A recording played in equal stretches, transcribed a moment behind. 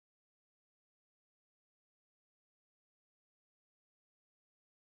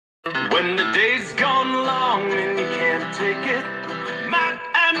When the day's gone long and you can't take it, Matt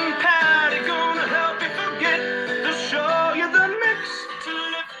and Patty gonna help you forget. They'll show you the mix to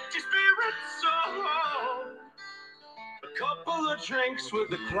lift your spirits. So, a couple of drinks with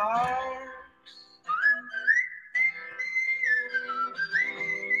the Clarks.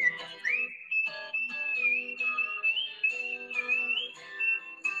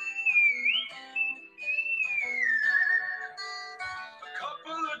 A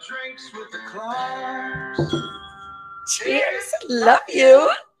couple of drinks with the Clarks. Cheers. Love you.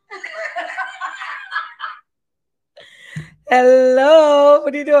 Hello.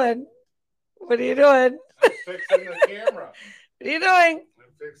 What are you doing? What are you doing? I'm fixing the camera. What are you doing?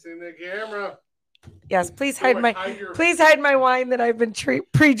 I'm fixing the camera. Yes, please So hide like, my wine that I've been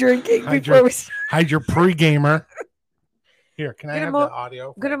pre-drinking before we start. Hide your pre-gamer. Here, can I have the move-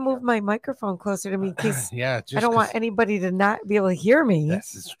 audio? I'm gonna move my microphone closer to me in case Yeah, just I don't want anybody to not be able to hear me.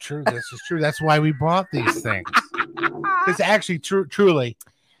 This is true. That's why we bought these things. It's actually truly.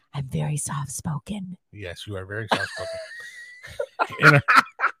 I'm very soft-spoken. Yes, you are very soft-spoken.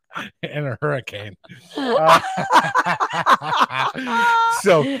 in a hurricane.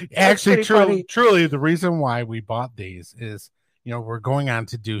 So actually, truly, the reason why we bought these is, we're going on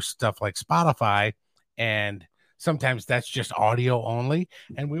to do stuff like Spotify, and sometimes that's just audio only.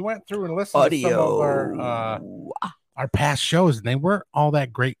 And we went through and listened to some of our past shows, and they weren't all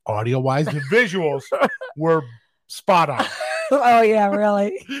that great audio-wise. The visuals were spot on. Oh yeah,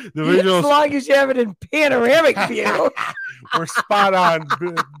 really. The visuals, as long as you have it in panoramic view, we're spot on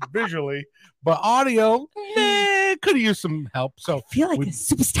visually, but audio could have used some help. So I feel like a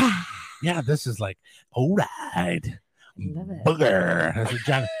superstar. Yeah, this is like, all right, booger.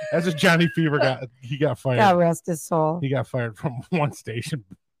 That's what Johnny Fever got. He got fired. God rest his soul. He got fired from one station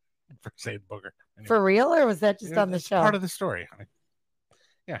for saying booger. Anyway. For real, or was that just on the show? Part of the story, honey.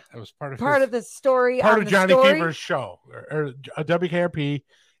 Yeah, it was part of the story. Part of Johnny Fever's show, or a WKRP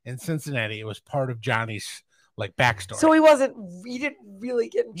in Cincinnati. It was part of Johnny's backstory. So he didn't really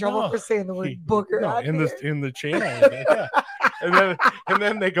get in trouble for saying the word booger. No, in the channel. Yeah. And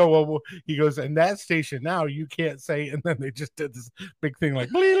then they go, well, he goes, and that station now you can't say, and then they just did this big thing like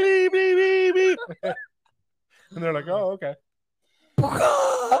blee, blee, blee, blee, blee. And they're like, oh, okay.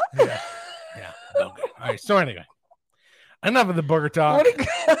 Yeah. All right. So anyway. Enough of the booger talk.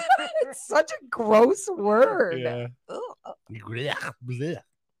 It's such a gross word. Yeah.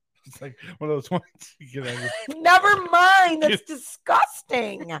 It's like one of those ones. Never mind. That's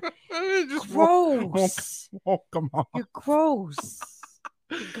disgusting. Gross. Come on. You're gross.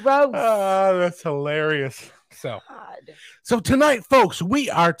 Gross. That's hilarious. So tonight, folks, we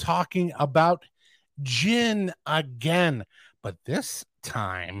are talking about gin again. But this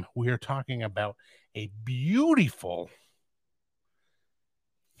time, we are talking about a beautiful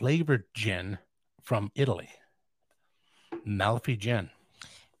flavored gin from Italy. Malfy Gin.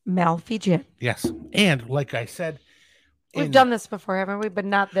 Malfy Gin. Yes. And like I said, we've done this before, haven't we? But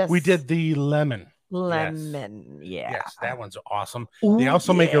not this. We did the lemon. Lemon. Yeah. Yes, that one's awesome. Ooh, they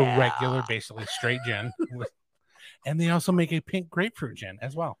also make a regular, basically straight gin. And they also make a pink grapefruit gin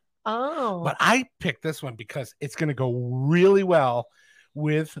as well. Oh. But I picked this one because it's going to go really well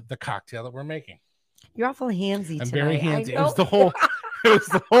with the cocktail that we're making. You're awful handsy tonight. I'm very handsy. It was the whole...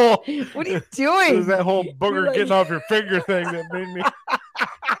 What are you doing? It was that whole booger getting off your finger thing that made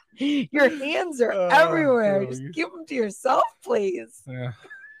me. Your hands are everywhere. Just give them to yourself, please. Yeah.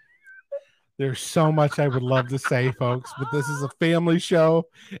 There's so much I would love to say, folks, but this is a family show,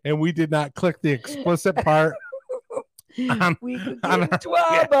 and we did not click the explicit part. We could get in trouble.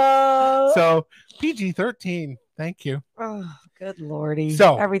 Yeah. So PG-13. Thank you. Oh, good lordy.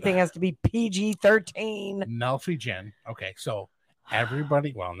 So everything has to be PG-13. Malfy Gin. Okay, so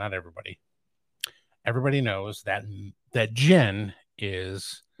everybody, well, not everybody. Everybody knows that gin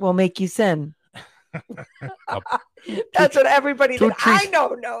will make you sin. That's what everybody that I know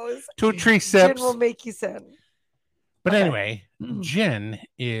knows. 2 3 sips. Gin will make you sin. But anyway, gin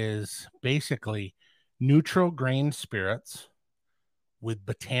is basically neutral grain spirits with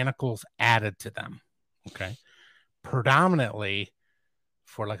botanicals added to them. Okay. Predominantly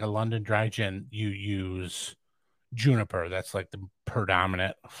for like a London dry gin, you use juniper. That's like the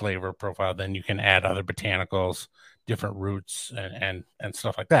predominant flavor profile. Then you can add other botanicals, different roots, and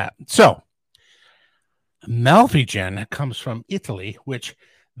stuff like that. So Malfy Gin comes from Italy, which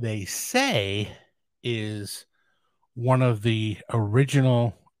they say is one of the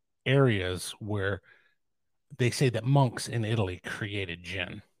original areas where they say that monks in Italy created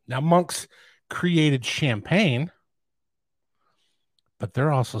gin. Now, monks created champagne, but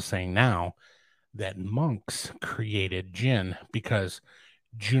they're also saying now that monks created gin because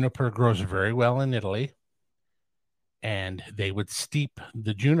Juniper grows very well in Italy, and they would steep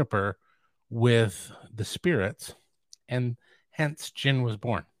the juniper with the spirits, and hence gin was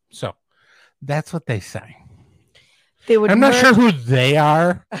born. So that's what they say. They would I'm not sure who they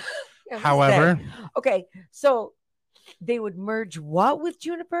are. Yeah, However, okay, so they would merge what with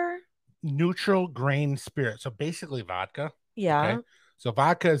juniper? Neutral grain spirit. So basically vodka. Yeah. Okay? So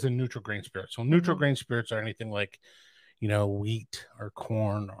vodka is a neutral grain spirit. So neutral grain spirits are anything like, wheat or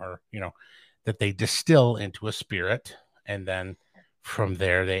corn or, that they distill into a spirit. And then from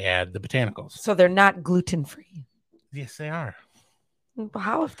there, they add the botanicals. So they're not gluten-free. Yes, they are.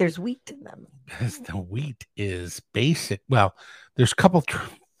 How if there's wheat in them? Because the wheat is basic. Well, there's a couple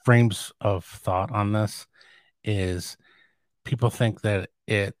frames of thought on this. Is people think that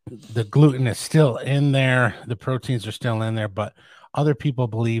the gluten is still in there, the proteins are still in there, but other people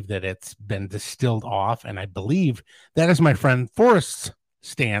believe that it's been distilled off. And I believe that is my friend Forrest's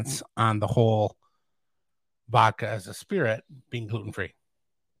stance on the whole vodka as a spirit being gluten-free.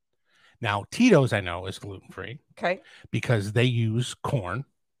 Now, Tito's, I know, is gluten-free. Okay. Because they use corn.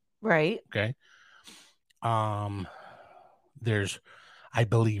 Right. Okay. There's, I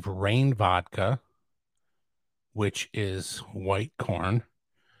believe, Rain vodka, which is white corn.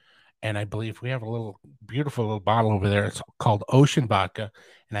 And I believe we have a little beautiful little bottle over there. It's called Ocean Vodka.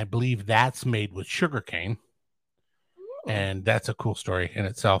 And I believe that's made with sugarcane. And that's a cool story in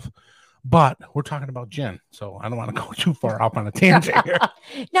itself. But we're talking about gin, so I don't want to go too far off on a tangent here.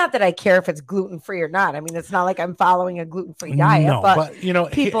 Not that I care if it's gluten-free or not. I mean, it's not like I'm following a gluten-free diet. No, but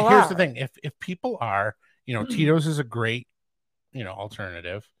people here's are. the thing. If people are, Tito's is a great,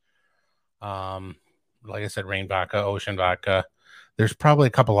 alternative. Like I said, Rain Vodka, Ocean Vodka. There's probably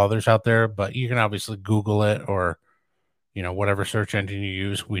a couple others out there, but you can obviously Google it or, whatever search engine you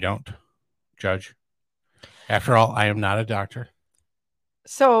use. We don't judge. After all, I am not a doctor.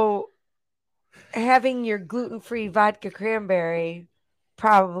 So having your gluten-free vodka cranberry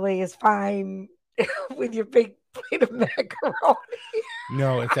probably is fine with your big plate of macaroni.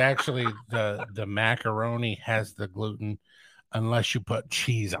 No, it's actually the macaroni has the gluten unless you put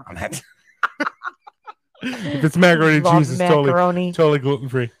cheese on it. If it's macaroni and cheese, it's totally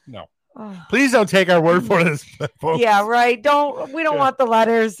gluten-free. No. Oh. Please don't take our word for this, folks. Yeah, right. We don't want the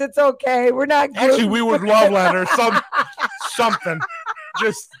letters. It's okay. We're not actually, we would love letters. Something.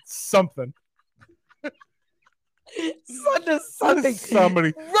 Just something. Send us something.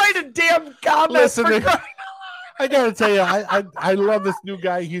 Somebody write a damn comment. Listen, I gotta tell you, I love this new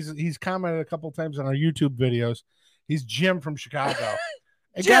guy. He's commented a couple times on our YouTube videos. He's Jim from Chicago.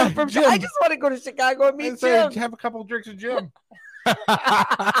 Jim. I just want to go to Chicago and meet Jim. Have a couple of drinks of Jim.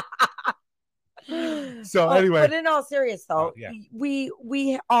 So anyway, but in all seriousness, though,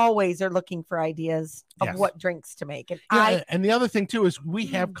 we always are looking for ideas of what drinks to make, and the other thing too is we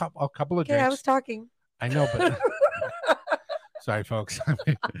have a couple of drinks. I was talking. I know, but sorry, folks.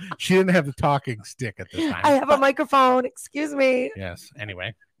 She didn't have the talking stick at this time. I have a microphone. Excuse me. Yes.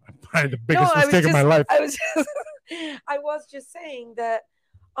 Anyway, probably the biggest mistake of my life. I was just saying that,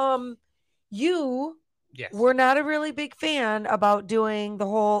 you. Yes. We're not a really big fan about doing the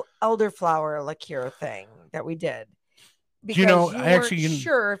whole elderflower liqueur thing that we did. Because you weren't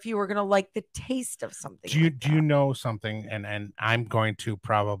sure if you were going to like the taste of something. Do you know something? And I'm going to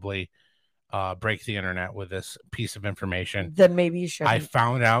probably break the internet with this piece of information. Then maybe you should. I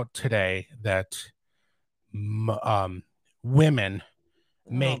found out today that women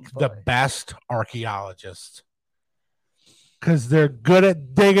make the best archaeologists because they're good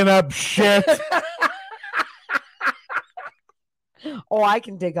at digging up shit. Oh, I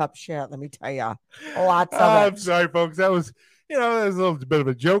can dig up shit. Let me tell you, lots of it. I'm sorry, folks. That was a little bit of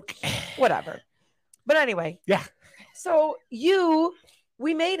a joke. Whatever. But anyway, yeah. So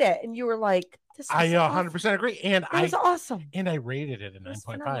we made it, and you were like, "This." I 100% agree, and it was awesome. And I rated it a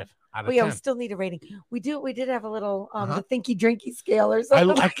 9.5 out of 10. Yeah, we still need a rating. We did have a little the thinky drinky scale or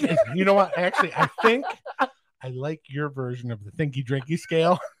something. You know what? Actually, I think I like your version of the thinky drinky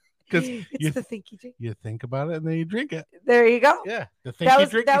scale. Because the thinky drink. You think about it and then you drink it. There you go. Yeah, the thinky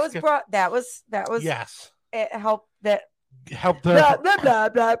drink. That was. Yes. It helped that. Helped blah, blah, blah,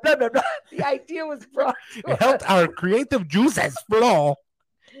 blah, blah, blah, blah. The idea was brought to it helped our creative juices flow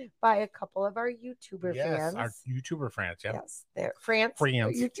by a couple of our YouTuber fans. Our YouTuber friends. Yeah. Yes, they're friends.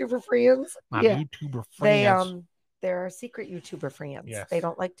 Friends. YouTuber friends. My YouTuber friends. They're our secret YouTuber friends. Yes. They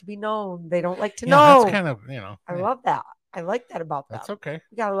don't like to be known. They don't like to know. That's kind of I love that. I like that about them. That's okay.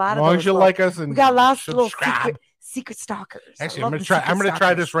 We got a lot of as long as you like us, and we got lots of little secret stalkers. Actually, I'm gonna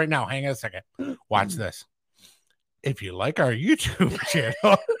try this right now. Hang on a second. Watch this. If you like our YouTube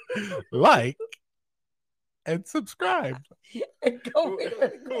channel, like, and subscribe. And go, wait a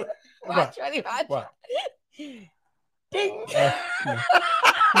minute. Watch, ready, watch. What? Ding.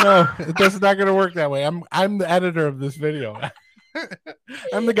 No, that's not going to work that way. I'm the editor of this video.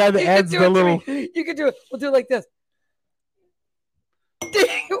 I'm the guy that adds the little. You can do it. We'll do it like this.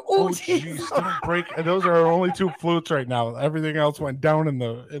 Oh, jeez! Don't break. Those are our only 2 flutes right now. Everything else went down in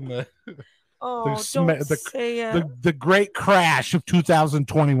the. Oh, don't say it. The great crash of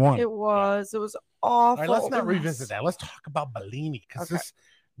 2021. It was awful. All right, let's not revisit that. Let's talk about Bellini because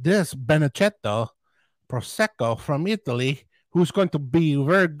this Benaccetto Prosecco from Italy, who's going to be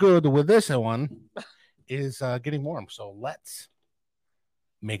very good with this one, is getting warm. So let's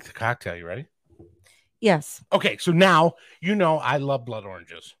make the cocktail. You ready? Yes. Okay, so now you know I love blood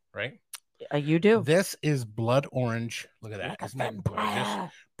oranges, right? You do. This is blood orange. Look at that. Isn't that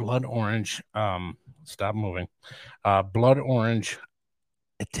gorgeous? Blood orange. Stop moving. Blood orange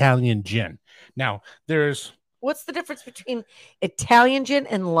Italian gin. Now, what's the difference between Italian gin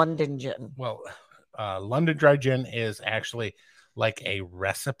and London gin? Well, London dry gin is actually like a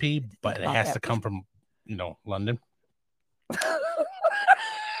recipe, but it has to come from, London.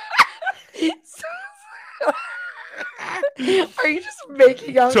 Are you just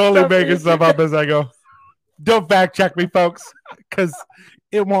making up? Totally making stuff up as I go. Don't fact check me, folks, because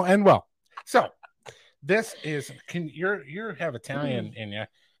it won't end well. So this is. You have Italian in you?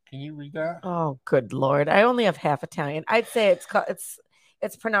 Can you read that? Oh, good Lord! I only have half Italian. I'd say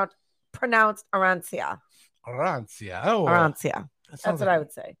it's pronounced Arancia. Arancia. Oh, Arancia. That's what I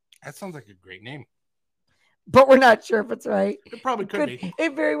would say. That sounds like a great name. But we're not sure if it's right. It probably could be.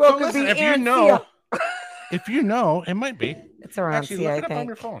 It very well could be. If you know, it might be. It's Arancia. Actually, look it up on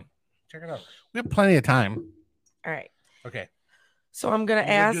your phone. Check it out. We have plenty of time. All right. Okay. So I'm gonna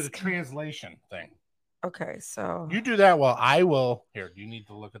ask. Do the translation thing. Okay, so you do that while I will. Here, do you need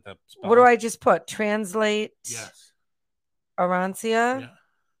to look at the spelling? What do I just put? Translate. Yes. Arancia. Yeah.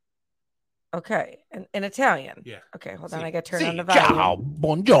 Okay, in Italian. Yeah. Okay, hold on. I got to turn on the volume. Ciao,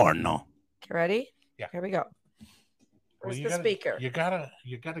 buongiorno. Okay, ready? Yeah. Here we go. Where's the speaker? You gotta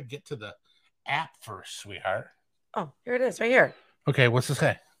get to the app first, sweetheart. Oh, here it is, right here. Okay, what's this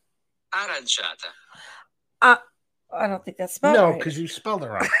say? Aranciata. I don't think that's spelled right. No, because you spelled it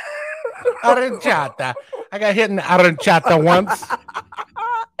wrong. Aranciata. I got hit in the aranciata once.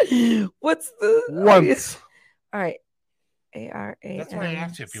 What's the once? All right. A-R-A-N. That's why I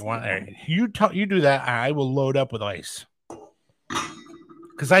asked you if you want. You do that. I will load up with ice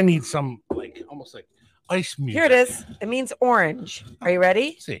because I need some almost like ice music. Here it is. It means orange. Are you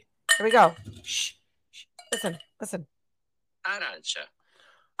ready? See. Here we go. Shh. Listen. Arancia.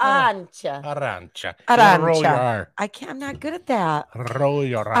 Arancia. Arancia. Arancia. Roll your R. I'm not good at that. Roll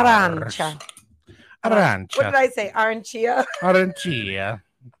your R. Arancia. Arancia. What did I say? Arancia. Arancia.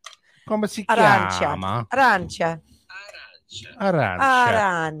 Come si chiama? Arancia.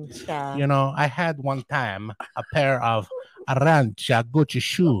 Arancia. You know, I had one time a pair of Arancia Gucci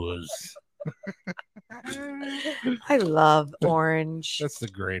shoes. I love orange. That's the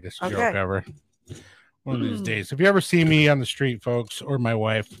greatest joke ever. One of these days. If you ever see me on the street, folks, or my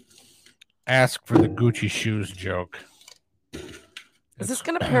wife, ask for the Gucci shoes joke. Is this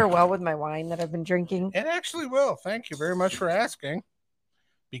going to pair well with my wine that I've been drinking? It actually will. Thank you very much for asking.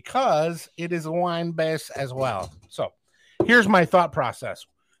 Because it is a wine base as well. So here's my thought process.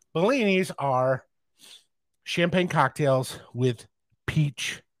 Bellinis are champagne cocktails with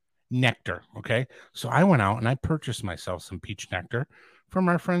peach nectar. Okay. So I went out and I purchased myself some peach nectar from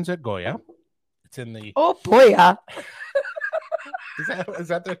our friends at Goya. It's in the. Oh, boy. Is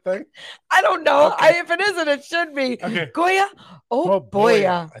that their thing? I don't know. Okay. If it isn't, it should be. Okay. Goya. Oh, boy.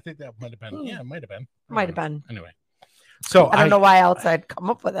 I think that might have been. Yeah, it might have been. Might have been. Anyway. So I don't know why else I'd come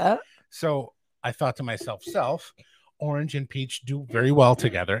up with that. So I thought to myself, orange and peach do very well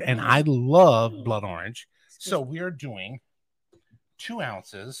together. And I love blood orange. So we are doing 2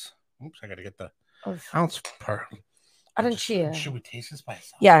 ounces. Oops, I got to get the ounce per. Arancia. Should we taste this by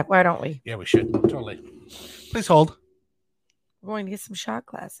itself? Yeah, why don't we? Yeah, we should. Totally. Please hold. We're going to get some shot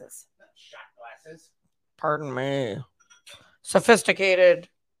glasses. Shot glasses? Pardon me. Sophisticated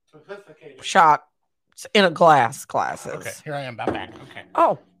shot in a glass glasses. Okay, here I am. I'm back. Okay.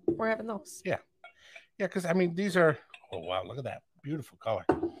 Oh, we're having those. Yeah. Yeah, because, I mean, these are, oh, wow, look at that. Beautiful color.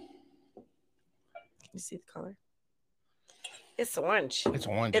 Can you see the color? It's orange. It's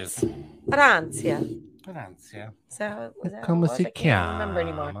orange. It's Arancia. Arancia. So, Come I can't remember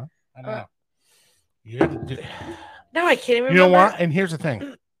anymore. I don't know. You got to do. No, I can't even remember. You know what? And here's the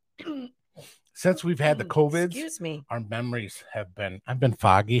thing. Since we've had the COVID, excuse me, our memories have been. I've been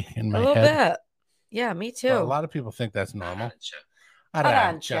foggy in my head. A little bit. Yeah, me too. Well, a lot of people think that's normal. Arancia.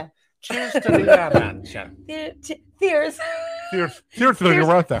 Arancia. Cheers to the arancia. Cheers. Cheers to the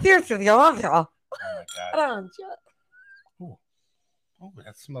arancia. Cheers to the arancia. Oh my God. Arancia. Oh,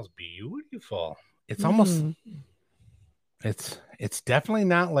 that smells beautiful. It's almost it's definitely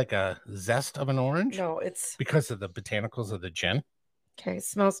not like a zest of an orange. No, it's because of the botanicals of the gin. Okay,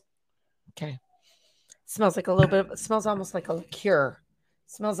 smells like a little bit of, it smells almost like a liqueur.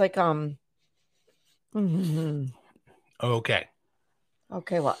 Smells like Okay.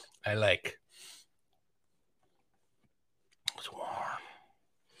 Okay, what? I like. It's warm.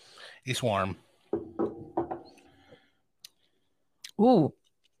 It's warm. Ooh.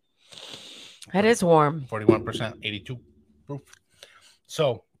 That is warm. 41%, 82 proof.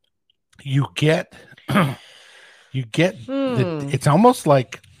 So you get it's almost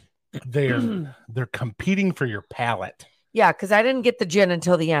like they're competing for your palate. Yeah, because I didn't get the gin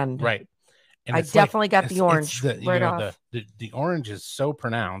until the end. Right. And I definitely got the orange right off. The orange is so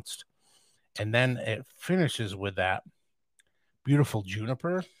pronounced, and then it finishes with that beautiful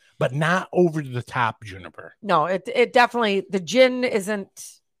juniper, but not over the top juniper. No, it definitely, the gin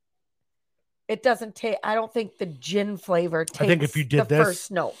isn't. It doesn't take. I don't think the gin flavor takes. I think if you did the this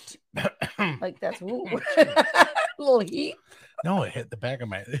first note, like that's ooh, little heat. No, it hit the back of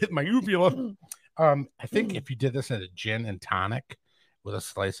my uvula. I think if you did this as a gin and tonic with a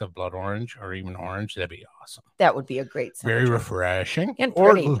slice of blood orange or even orange, that'd be awesome. That would be a great sandwich. Very refreshing. And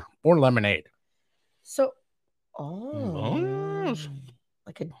pretty. Or lemonade. So,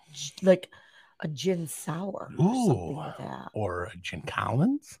 like a gin sour or something like that. Or a gin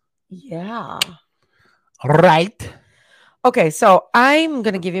Collins. Yeah. Right. Okay, so I'm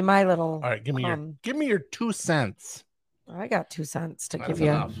gonna give you my little. All right, give me your 2 cents. I got 2 cents to That's give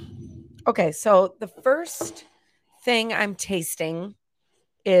you. enough. Okay, so the first thing I'm tasting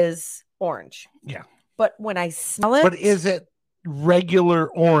is orange. Yeah. But when I smell it. But is it regular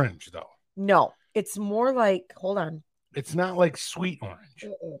orange though? No, it's more like, hold on. It's not like sweet orange.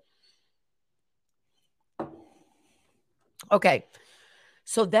 Okay.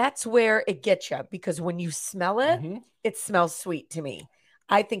 So that's where it gets you, because when you smell it, it smells sweet to me.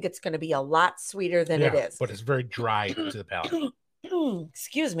 I think it's going to be a lot sweeter than it is. But it's very dry to the palate.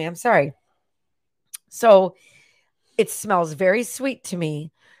 Excuse me. I'm sorry. So it smells very sweet to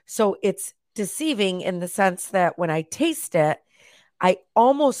me. So it's deceiving in the sense that when I taste it, I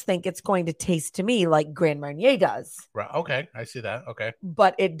almost think it's going to taste to me like Grand Marnier does. Right. Okay. I see that. Okay.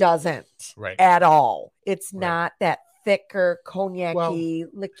 But it doesn't at all. It's not that thicker, cognac-y,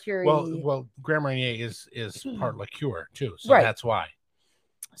 liqueur-y. Well, Grand Marnier is part liqueur too. So that's why.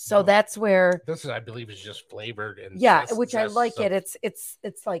 So that's where this is, I believe, is just flavored and which I like it.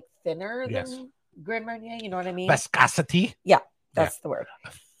 It's like thinner than Grand Marnier. You know what I mean? Viscosity. Yeah, that's the word.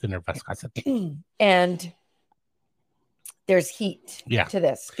 Thinner viscosity. And there's heat to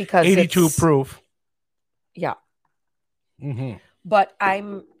this because 82 proof. Yeah. But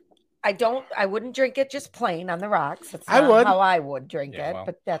I wouldn't drink it just plain on the rocks. That's not how I would drink it,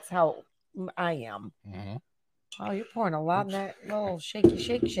 but that's how I am. Oh, you're pouring a lot in that little shake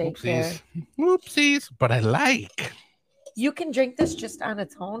there. Oopsies. But I like. You can drink this just on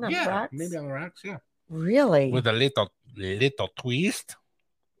its own on rocks? Maybe on the rocks, yeah. Really? With a little twist.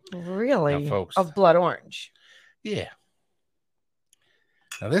 Really? Now, folks. Of blood orange. Yeah.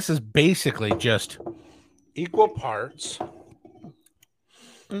 Now, this is basically just equal parts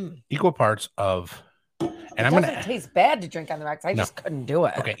of, and I'm going to taste bad to drink on the rocks. I just couldn't do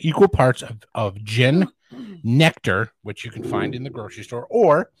it. Okay. Equal parts of gin nectar, which you can find in the grocery store,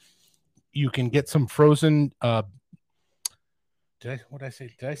 or you can get some frozen, Did I say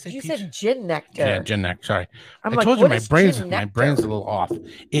you peach? said gin nectar. Yeah, gin nectar. Sorry. I told you my brain's a little off.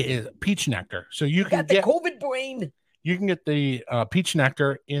 It is peach nectar. So you can get the COVID brain. You can get the peach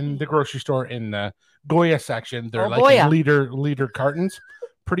nectar in the grocery store in the Goya section. They're in liter cartons.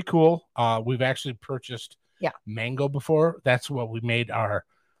 Pretty cool. We've actually purchased mango before. That's what we made our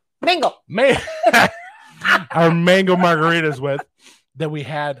mango our mango margaritas with. That we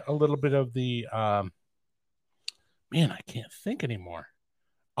had a little bit of the man, I can't think anymore.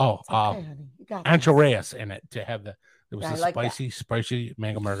 Ancho Reyes in it to have there was a spicy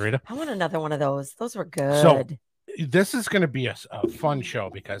mango margarita. I want another one of those. Those were good. So this is going to be a fun show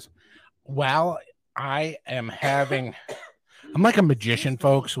because while I am I'm like a magician,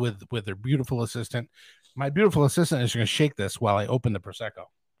 folks, with their beautiful assistant. My beautiful assistant is going to shake this while I open the Prosecco.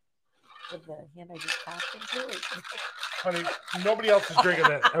 With the hand I just popped into it. Honey, nobody else is drinking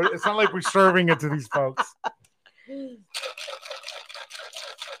it. It's not like we're serving it to these folks.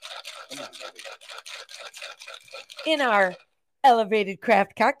 In our elevated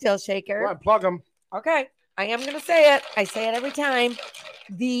craft cocktail shaker. Go on, plug them. Okay. I am going to say it. I say it every time.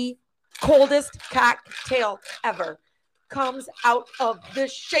 The coldest cocktail ever comes out of the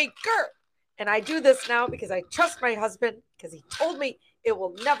shaker. And I do this now because I trust my husband because he told me it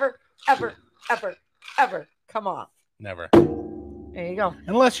will never, ever, ever, ever come off. Never. There you go.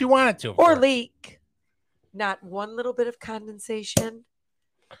 Unless you want it to. Or leak. Not one little bit of condensation.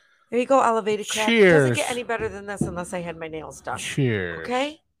 There you go, elevated crack. Cheers. Doesn't get any better than this unless I had my nails done. Cheers.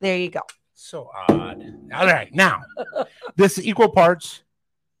 Okay? There you go. So odd. All right. Now, this is equal parts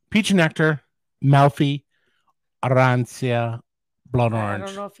peach nectar, Malfy, Arancia, blood orange. I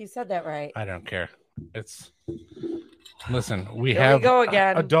don't know if you said that right. I don't care. Listen, we Here have we go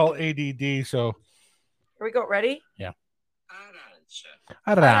again. Adult ADD, so. Here we go. Ready? Yeah.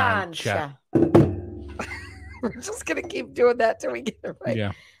 Arancia. We're just going to keep doing that till we get it right.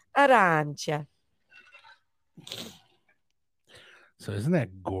 Yeah. Arancia. So isn't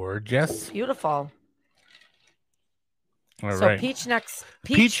that gorgeous? Beautiful. All so right. peach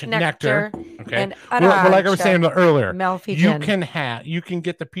nectar. Okay. And well, like I was saying earlier, Malfy you gin. can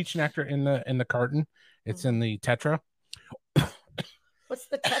get the peach nectar in the carton. It's in the Tetra. What's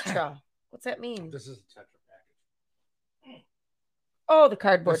the Tetra? What's that mean? This is a Tetra package. Oh, the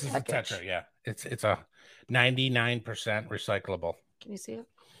cardboard this package. This is a Tetra, yeah. It's a 99% recyclable. Can you see it?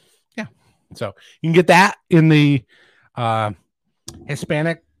 Yeah. So you can get that in the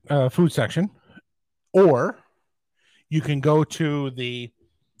Hispanic food section, or you can go to the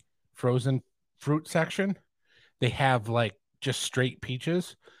frozen fruit section. They have like just straight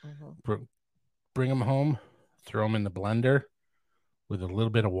peaches. Mm-hmm. Bring them home, throw them in the blender with a little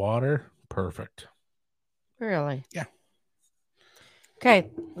bit of water. Perfect. Really? Yeah. Okay.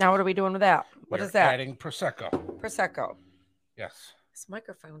 Now what are we doing with that? What is that? Adding Prosecco. Prosecco. Yes. This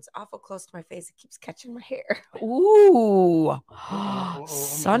microphone's awful close to my face. It keeps catching my hair. Ooh.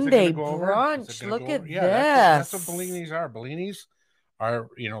 Sunday brunch. Look at this. That's what Bellinis are. Bellinis are,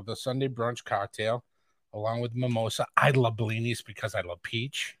 the Sunday brunch cocktail along with mimosa. I love Bellinis because I love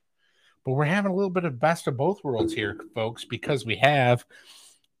peach. But we're having a little bit of best of both worlds here, folks, because we have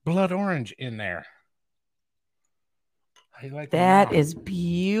blood orange in there. How you like that? Is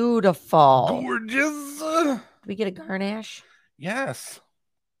beautiful. Gorgeous. Do we get a garnish? Yes.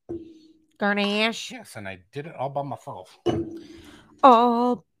 Garnish? Yes, and I did it all by myself.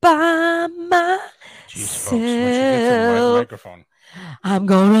 All by myself. Jeez, folks, once you get to my microphone. I'm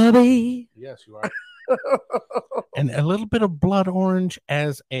gonna be. Yes, you are. And a little bit of blood orange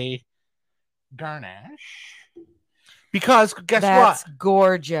as a garnish. Because guess That's what?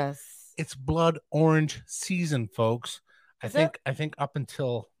 Gorgeous. It's blood orange season, folks. I think up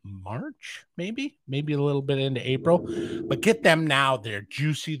until March, maybe a little bit into April. But get them now. They're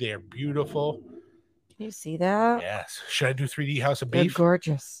juicy. They're beautiful. Can you see that? Yes. Should I do 3D House of Beef? They're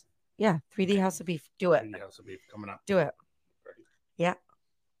gorgeous. Yeah, 3D House of Beef. Do it. 3D House of Beef coming up. Do it. Ready? Yeah.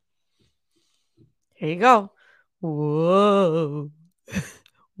 Here you go. Whoa.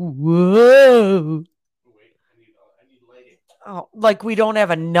 Whoa. Wait, I need lighting. Oh, like we don't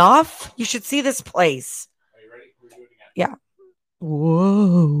have enough? You should see this place. Are you ready? We're doing it again. Yeah.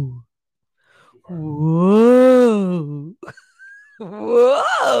 Whoa. Whoa.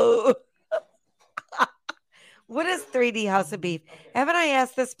 Whoa. What is 3D House of Beef? Haven't I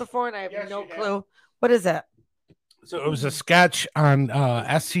asked this before and I have no clue? What is it? So it was a sketch on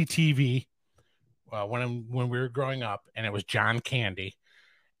SCTV when we were growing up, and it was John Candy,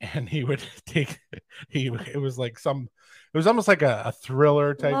 and he would take it was almost like a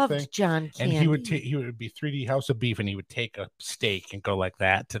thriller type Loved thing. John Candy. And he would be 3D House of Beef, and he would take a steak and go like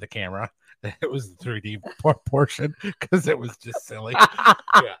that to the camera. It was the 3D portion because it was just silly.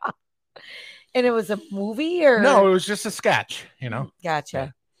 Yeah. And it was a movie or no? It was just a sketch. Gotcha. Yeah.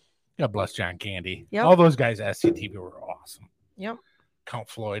 God bless John Candy. Yep. All those guys at SCTV were awesome. Yep. Count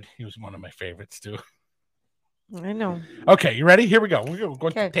Floyd, he was one of my favorites too. I know. Okay, you ready? Here we go. We're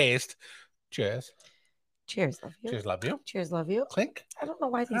going to taste. Cheers. Cheers, love you. Cheers, love you. Cheers, love you. Clink. I don't know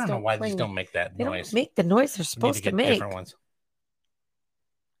why these these don't make that they noise. Don't make the noise they're supposed to make. Different ones.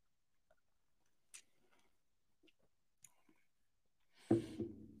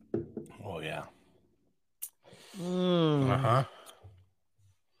 Oh yeah. Uh-huh.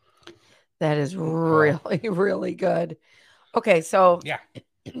 That is really, really good. Okay, so yeah.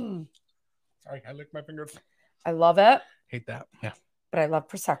 Sorry, I licked my fingers. I love it. Hate that. Yeah. But I love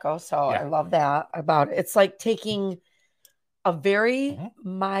Prosecco, so I love that about it. It's like taking a very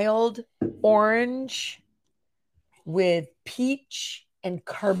mild orange with peach and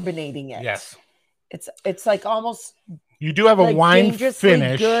carbonating it. Yes. It's like almost you do have a wine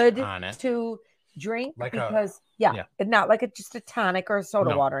finish good on it to drink like because it's not like just a tonic or a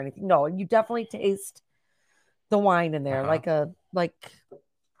soda water or anything. No, you definitely taste the wine in there, like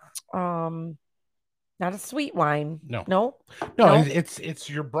Not a sweet wine. No. It's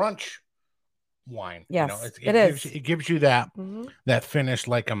your brunch wine. Yes, it gives you that that finish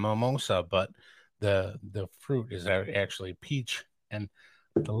like a mimosa, but the fruit is actually peach and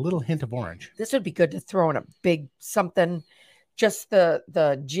a little hint of orange. This would be good to throw in a big something, just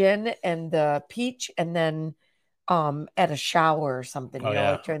the gin and the peach, and then at a shower or something,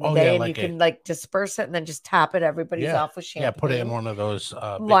 like during the day, and you can like disperse it and then just top it. Everybody's off with champagne. Yeah, put it in one of those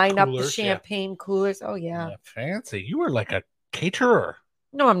line up the champagne coolers. Oh yeah, fancy. You were like a caterer.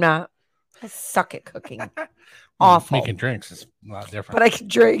 No, I'm not. I suck at cooking. Awful. Making drinks is a lot different. But I can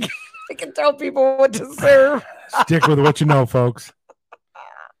drink. I can tell people what to serve. Stick with what you know, folks.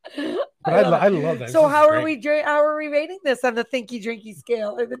 But I love that. So how are we rating this on the thinky drinky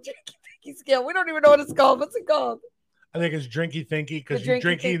scale or the drinky thinky scale? We don't even know what it's called. What's it called? I think it's drinky thinky because you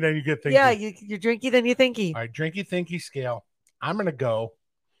drinky then you get thinky. Yeah, you're drinky then you thinky. All right, drinky thinky scale. I'm gonna go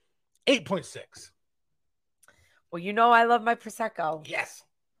 8.6. Well, I love my Prosecco. Yes.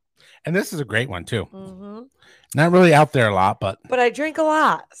 And this is a great one too. Not really out there a lot, but I drink a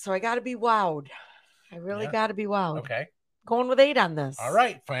lot, so I got to be wowed. I really got to be wowed. Okay. Going with 8 on this. All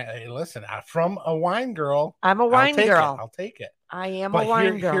right. Hey, listen, from a wine girl. I'm a wine girl. I'll take it. I am a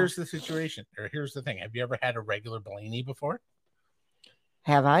wine girl. Here's the situation, or here's the thing. Have you ever had a regular Bellini before?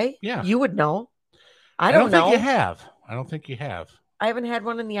 Have I? Yeah. You would know. I don't know. Think you have. I don't think you have. I haven't had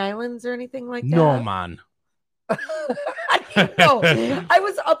one in the islands or anything like that. No, man. No, I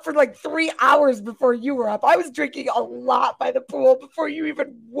was up for like 3 hours before you were up. I was drinking a lot by the pool before you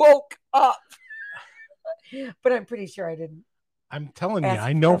even woke up. But I'm pretty sure I didn't. I'm telling you,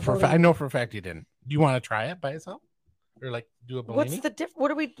 I know for a fact you didn't. Do you want to try it by itself, or like do a Bellini? What's the difference? What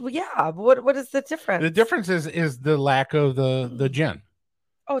do we? Yeah, what is the difference? The difference is the lack of the gin.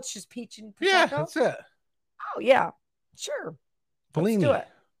 Oh, it's just peach and Prosecco? Yeah, that's it. Oh yeah, sure. Bellini. Let's do it.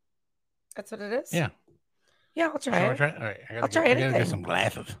 That's what it is. Yeah. Yeah, I'll try it. All right, I'll try anything. I gotta get some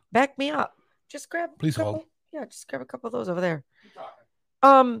glasses. Back me up. Just grab. Please hold. Yeah, just grab a couple of those over there.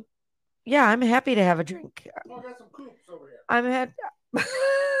 Yeah, I'm happy to have a drink. Oh, I got some coops over here. I'm happy.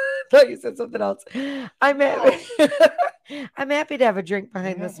 Thought you said something else. I'm happy. I'm happy to have a drink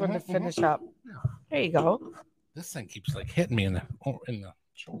behind this one to finish up. There you go. This thing keeps like hitting me in the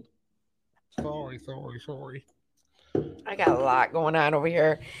shoulder. Sorry. I got a lot going on over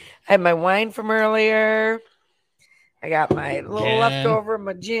here. I had my wine from earlier. I got my little leftover,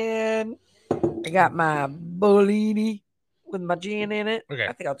 my gin. I got my Bellini with my gin in it. Okay.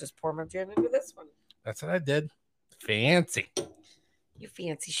 I think I'll just pour my gin into this one. That's what I did. Fancy. You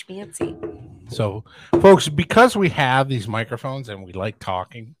fancy schmancy. So, folks, because we have these microphones and we like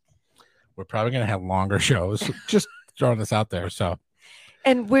talking, we're probably going to have longer shows. Just throwing this out there. So,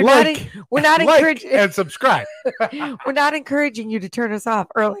 and we're not encouraging and subscribe. We're not encouraging you to turn us off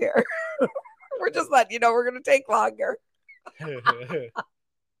earlier. We're just letting you know we're going to take longer.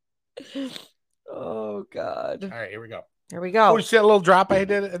 Oh God! All right, here we go. Oh, you see that little drop I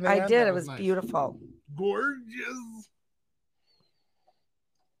did? I did. It was nice. Beautiful. Gorgeous.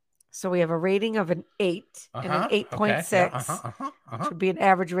 So we have a rating of an 8 and an 8.6, which would be an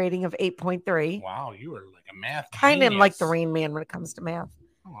average rating of 8.3. Wow, you were like a math kind of like the Rain Man when it comes to math.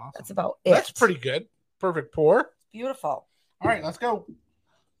 Oh, awesome. That's about it. That's pretty good. Perfect pour. Beautiful. All right, let's go.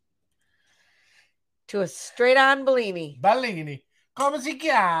 To a straight on Bellini. Bellini. Come si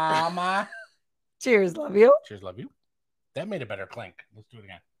chiama? Cheers, love you. Cheers, love you. That made a better clink. Let's do it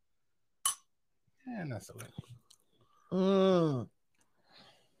again. And that's it.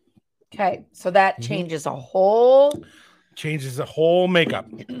 Okay, so that changes a whole makeup.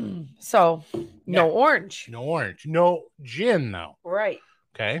 So no orange. No orange. No gin, though. Right.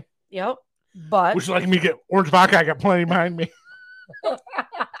 Okay. Yep. But would you like me to get orange vodka? I got plenty behind me.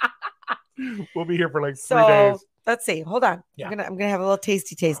 We'll be here for like 3 days. Let's see. Hold on. Yeah. I'm gonna have a little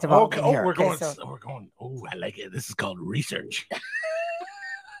tasty taste of all. Okay. Oh, we're going. Oh, I like it. This is called research.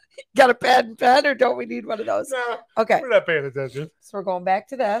 Got a pad and pen, or don't we need one of those? No. Okay. We're not paying attention. So we're going back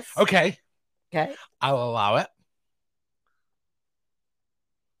to this. Okay. Okay. I'll allow it.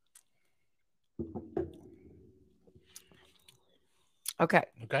 Okay.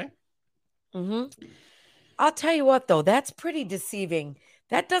 Okay. I'll tell you what, though, that's pretty deceiving.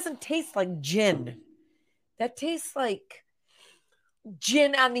 That doesn't taste like gin. That tastes like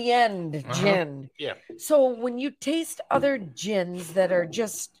gin on the end. Gin. Yeah. So when you taste other gins that are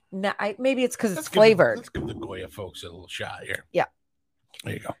just not, maybe it's because it's flavored. Let's give the Goya folks a little shot here. Yeah.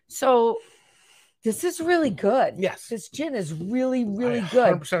 There you go. So this is really good. Yes. This gin is really, really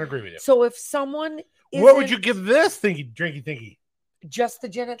good. 100% agree with you. So if someone what would you give this drinky thingy? Just the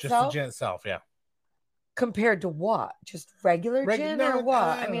gin itself? Just the gin itself, yeah. Compared to what? Just regular gin or what?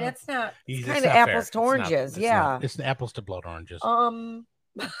 I mean, it's not. It's kind of apples to oranges. It's apples to blood oranges.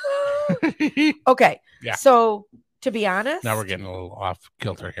 Okay. Yeah. So to be honest, now we're getting a little off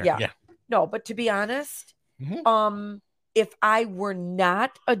kilter here. Yeah. No, but to be honest, if I were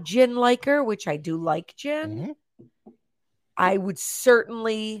not a gin liker, which I do like gin, I would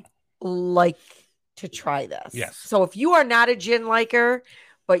certainly like to try this. Yes. So if you are not a gin liker,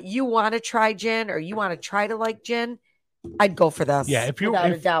 but you want to try gin or you want to try to like gin, I'd go for this. Yeah,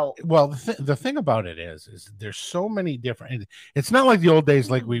 without a doubt. Well, the thing about it is there's so many different. It's not like the old days,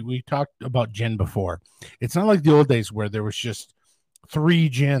 like we talked about gin before. It's not like the old days where there was just 3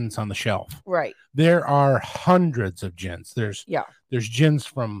 gins on the shelf. Right. There are hundreds of gins. There's gins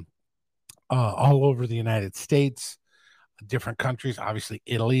from all over the United States, different countries. Obviously,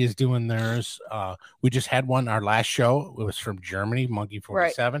 Italy is doing theirs. We just had one. Our last show, it was from Germany, Monkey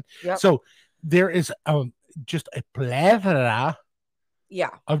 47. Right. Yep. So there is just a plethora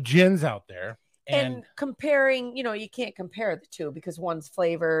of gins out there. And comparing, you can't compare the two because one's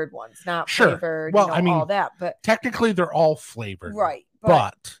flavored, one's not flavored. Well, I mean, all that, but technically they're all flavored, right?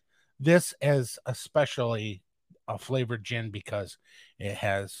 But this is especially a flavored gin because it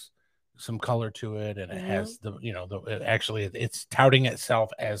has some color to it, and it has it's touting itself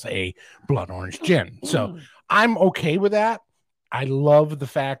as a blood orange gin. So I'm okay with that. I love the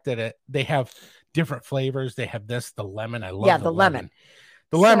fact that they have different flavors. They have the lemon. I love the lemon.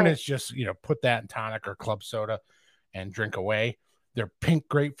 The lemon is just, put that in tonic or club soda and drink away. Their pink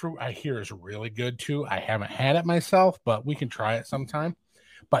grapefruit, I hear, is really good too. I haven't had it myself, but we can try it sometime.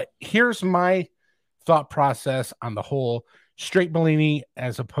 But here's my thought process on the whole straight Bellini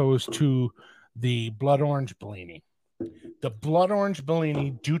as opposed to the blood orange Bellini. The blood orange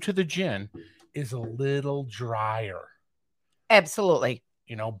Bellini, due to the gin, is a little drier. Absolutely.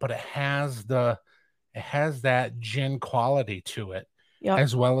 But it has that gin quality to it,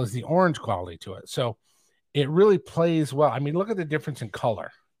 as well as the orange quality to it. So it really plays well. I mean, look at the difference in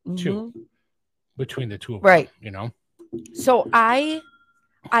color too between the two of them, So I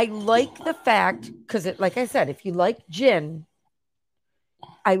like the fact, because like I said, if you like gin,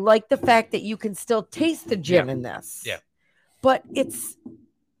 I like the fact that you can still taste the gin in this. Yeah. But it's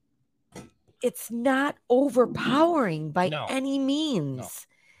not overpowering by any means. No.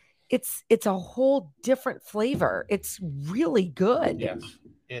 It's a whole different flavor. It's really good. Yes.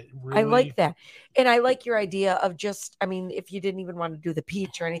 I like that. And I like your idea of just, I mean, if you didn't even want to do the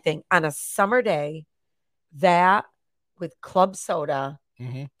peach or anything, on a summer day, that with club soda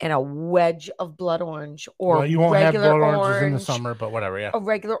and a wedge of blood orange, or you won't have blood oranges in the orange, summer, but whatever, a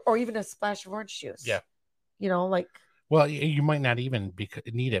regular, or even a splash of orange juice. Yeah. Well, you might not even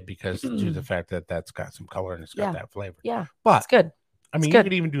need it because due to the fact that that's got some color and it's got that flavor. Yeah. But it's good. I mean, you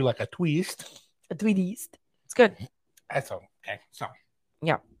could even do like a twist. A twist. It's good. That's okay. So,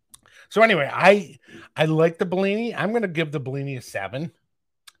 yeah. So anyway, I like the Bellini. I'm going to give the Bellini a 7.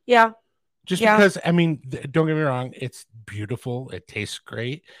 Yeah. Just because, I mean, don't get me wrong, it's beautiful. It tastes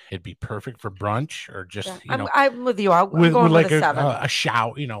great. It'd be perfect for brunch or just, I'm with you. I'm going with like a 7. A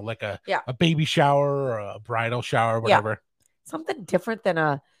shower, like a baby shower or a bridal shower, whatever. Yeah. Something different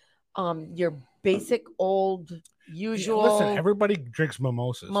than your basic old usual. Listen, everybody drinks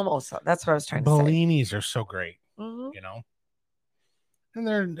mimosas. Mimosa. That's what I was trying to say. Bellinis are so great, and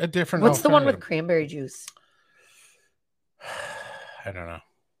they're a different. What's the one with cranberry juice? I don't know.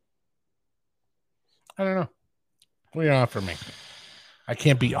 What do you offer me? I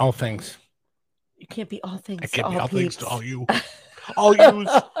can't be all things. You can't be all things. I can't be all peeps. things to all you. All yous.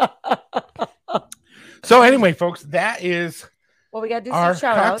 So anyway, folks, that is. Well, we got to do our some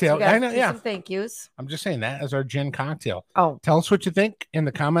shout outs. cocktail. I know, some thank yous. I'm just saying that as our gin cocktail. Oh, tell us what you think in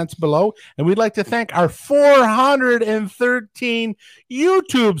the comments below. And we'd like to thank our 413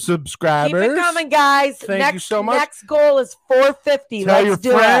 YouTube subscribers. Keep it coming, guys. Thank you so much. Next goal is 450. Tell your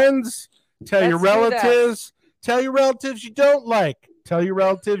friends. Tell your relatives. Tell your relatives you don't like. Tell your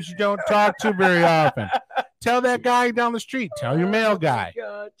relatives you don't talk to very often. Tell that guy down the street. Tell your mail guy.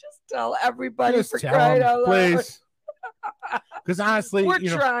 God. Just tell everybody. Just for tell crying him, out loud. please. Because honestly, we're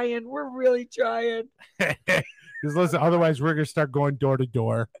trying. We're really trying. Because listen, otherwise we're gonna start going door to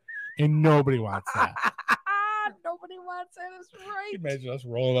door, and nobody wants that. Nobody wants it. That's right. Imagine us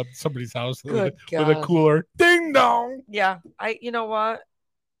rolling up to somebody's house with a cooler. Ding dong. Yeah, you know what?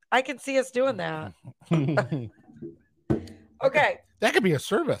 I can see us doing that. Okay. That could be a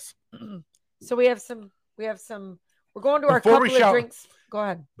service. So we have some. We're going to our couple of drinks. Go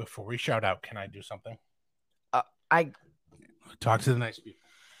ahead. Before we shout out, can I do something? I talk to the nice people.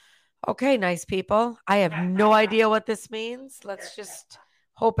 Okay, nice people. I have no idea what this means. Let's just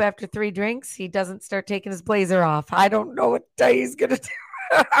Hope after 3 drinks, he doesn't start taking his blazer off. I don't know what day he's going to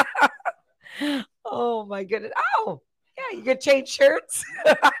do. Oh, my goodness. Oh, yeah, you could change shirts.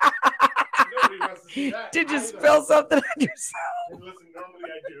 Did you spill something on yourself? Listen, normally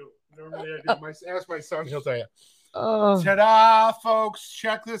I do. Ask my son, he'll tell you. Oh. Ta-da, folks.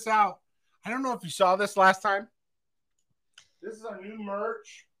 Check this out. I don't know if you saw this last time. This is our new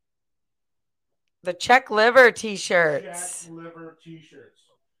merch. The Czech liver t-shirts. Czech liver t-shirts.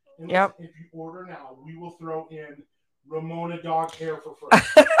 And yep. If you order now, we will throw in Ramona dog hair for free.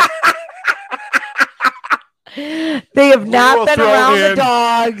 They have not been around the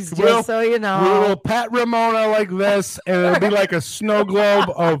dogs, just so you know. We will pet Ramona like this, and it'll be like a snow globe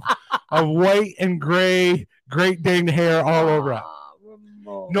of white and gray Great Dane hair all over it.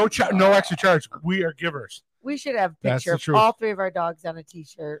 No extra charge. We are givers. We should have a picture of all 3 of our dogs on a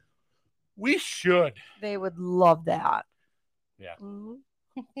t-shirt. We should. They would love that. Yeah. Mm-hmm.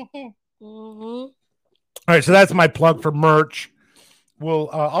 All right, so that's my plug for merch. We'll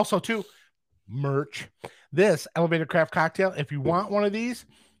also, too, merch. This Elevated Craft cocktail, if you want one of these,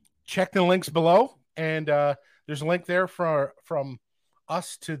 check the links below. And there's a link there from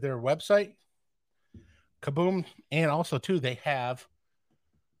us to their website. Kaboom. And also, too, they have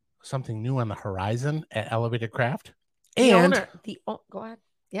something new on the horizon at Elevated Craft. And go ahead.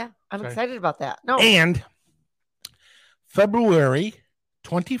 Yeah, I'm excited about that. No. And February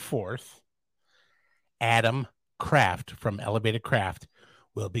 24th, Adam Kraft from Elevated Craft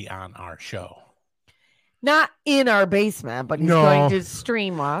will be on our show. Not in our basement, but he's going to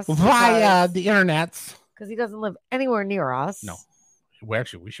stream us via the internets. Because he doesn't live anywhere near us. No. Well,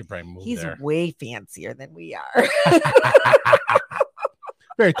 actually, we should probably move there. He's way fancier than we are.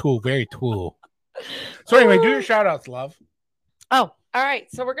 Very cool. Very cool. So anyway, do your shout outs, love. Oh, all right.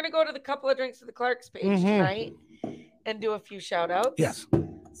 So we're going to go to the couple of drinks of the Clark's page tonight and do a few shout outs. Yes.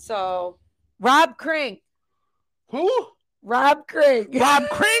 So Rob Kring. Who? Rob Kring. Rob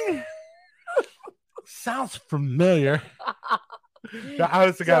Kring? Sounds familiar. I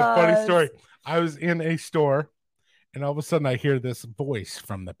was got a funny story. I was in a store, and all of a sudden I hear this voice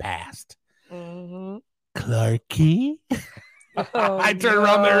from the past. Mm-hmm. Clarky? I turn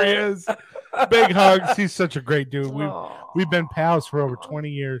around, there he is. Big hugs. He's such a great dude. We've been pals for over 20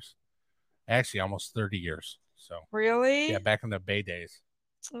 years. Actually, almost 30 years. So really? Yeah, back in the Bay days.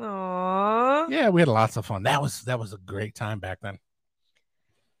 Aww. Yeah, we had lots of fun. That was a great time back then.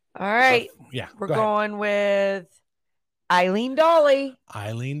 All right. So, yeah. We're going with Eileen Dolly.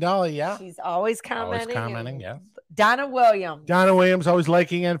 Eileen Dolly, yeah. She's always commenting. Yeah. Donna Williams. Donna Williams, always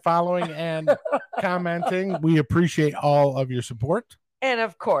liking and following and commenting. We appreciate all of your support. And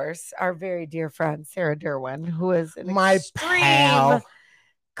of course, our very dear friend Sarah Derwin, who is my pal.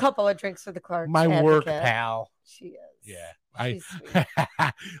 Couple of drinks for the Clark. My advocate. Work pal. She is. Yeah.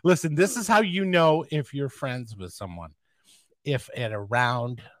 Listen, this is how you know if you're friends with someone. If at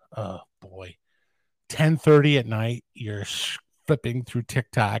around 10:30 at night, you're flipping through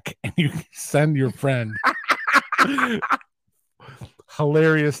TikTok and you send your friend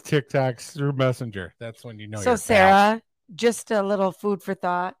hilarious TikToks through Messenger. That's when you know. So Sarah, just a little food for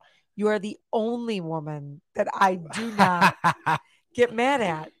thought. You are the only woman that I do not get mad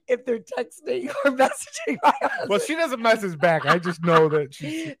at if they're texting or messaging my husband. Well, she doesn't message back. I just know that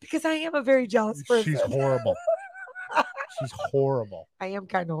she's because I am a very jealous person. She's horrible. She's horrible. I am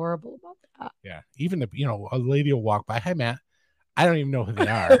kind of horrible about that. Yeah. Even if, a lady will walk by. Hi, Matt. I don't even know who they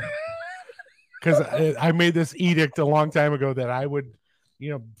are. Because I made this edict a long time ago that I would,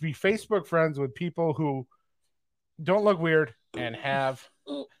 be Facebook friends with people who don't look weird and have.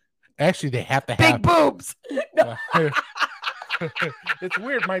 Actually, they have to have big boobs. It's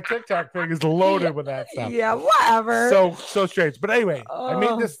weird. My TikTok thing is loaded with that stuff. Yeah, whatever. So strange. But anyway, I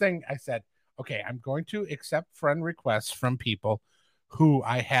made this thing. I said, okay, I'm going to accept friend requests from people who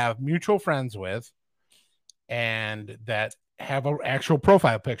I have mutual friends with and that have an actual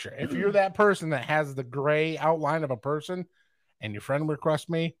profile picture. If you're that person that has the gray outline of a person and your friend requests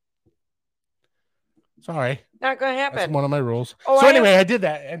me, sorry. Not going to happen. That's one of my rules. So anyway, I did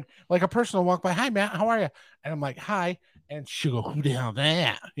that. And like a person will walk by, hi, Matt, how are you? And I'm like, hi. And she'll go, who the hell is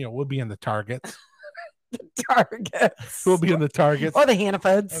that? We'll be in the Targets. The Targets. We'll be in the Targets. Or the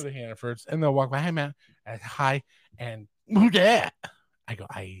Hannafords. And they'll walk by, hi, Matt. And hi. And who that? I go,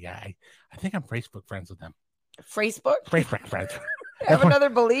 I think I'm Facebook friends with them. Facebook friends. Have another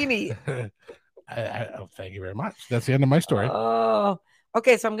Bellini. Thank you very much. That's the end of my story. Oh,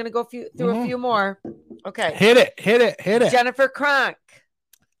 okay. So I'm going to go through a few more. Okay. Hit it. Jennifer Cronk.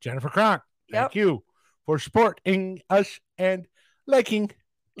 Thank you for supporting us and liking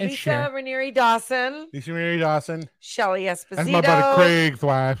Lisa Ranieri Dawson. Lisa Ranieri Dawson. Shelly Esposito. That's my buddy Craig's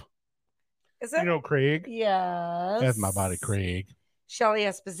wife. Is it? You know Craig? Yes. That's my buddy Craig. Shelly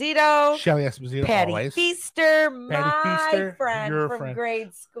Esposito. Shelly Esposito. Patty always. Feaster. Patty My Feaster, friend your from friend.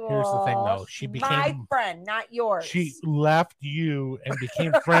 grade school. Here's the thing, though. She became my friend, not yours. She left you and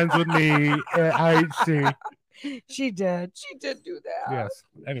became friends with me at IHC. She did. She did do that. Yes.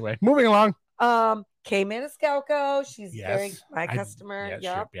 Anyway, moving along. Kay Maniscalco. She's my customer.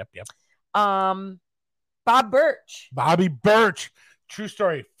 Yep. Bob Birch. Bobby Birch. True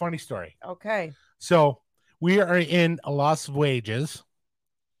story. Funny story. Okay. So we are in Las Vegas,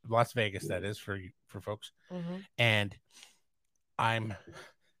 that is for folks. Mm-hmm. And I'm,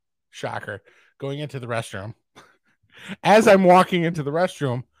 shocker, going into the restroom. As I'm walking into the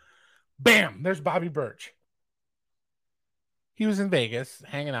restroom, bam, there's Bobby Birch. He was in Vegas,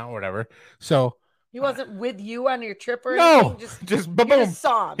 hanging out, whatever. So he wasn't with you on your trip or anything? No, just boom. Just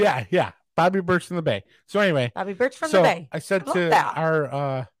saw him. Yeah. Bobby Birch in the Bay. So anyway, Bobby Birch from the Bay. I said to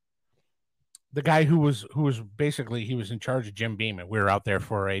our the guy who was basically, he was in charge of Jim Beam, and we were out there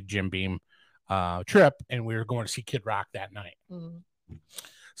for a Jim Beam trip, and we were going to see Kid Rock that night. Mm-hmm.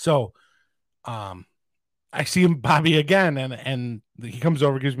 So I see him, Bobby, again, and he comes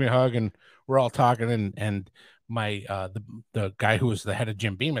over, gives me a hug, and we're all talking, and my the guy who was the head of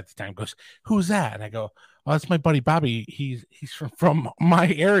Jim Beam at the time goes, "Who's that?" And I go, "Oh, that's my buddy Bobby. He's from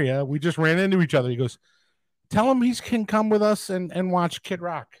my area. We just ran into each other." He goes, "Tell him he can come with us and watch Kid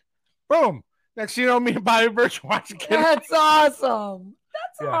Rock." Boom. Next thing you know, me and Bobby Birch watching Kid Rock. That's awesome.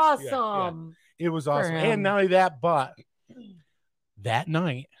 That's awesome. Yeah. It was awesome. And not only that, but that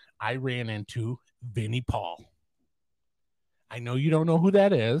night I ran into Vinnie Paul. I know you don't know who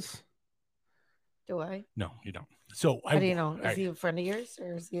that is. Do I? No, you don't. So how do you know? Is he a friend of yours,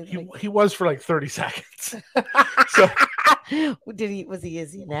 or is he was for like 30 seconds? So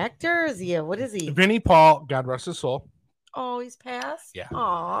is he an actor? Is he what is he? Vinnie Paul, God rest his soul. Oh, he's passed? Yeah.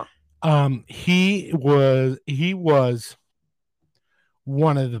 Aw. He was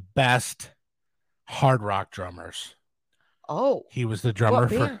one of the best hard rock drummers. Oh. He was the drummer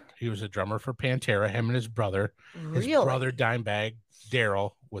for Pantera. Him and his brother. Really? His brother Dimebag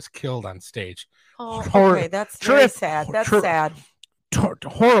Daryl was killed on stage. Oh, okay, that's very sad. That's sad.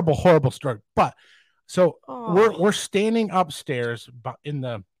 Horrible story. But so we're standing upstairs, but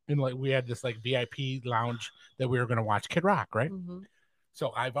in we had this like VIP lounge that we were going to watch Kid Rock, right? Mm-hmm.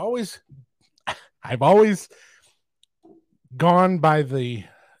 So I've always gone by the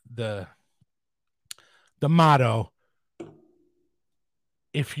motto: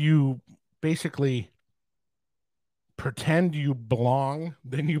 if you basically pretend you belong,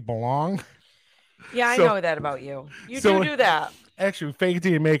 then you belong. Yeah, I know that about you. You do that. Actually, fake it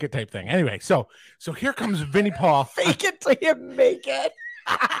till you make it type thing. Anyway, so here comes Vinnie Paul. Fake it till you make it.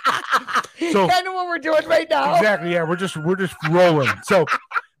 So kind of what we're doing right now. Exactly. Yeah, we're just rolling. So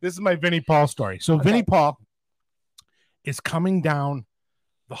this is my Vinnie Paul story. So okay. Vinnie Paul is coming down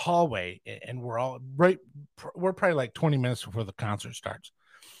the hallway, and we're probably like 20 minutes before the concert starts,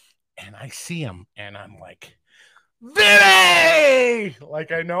 and I see him, and I'm like, Vinny!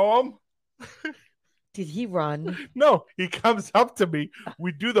 Like I know him. Did he run? No, he comes up to me.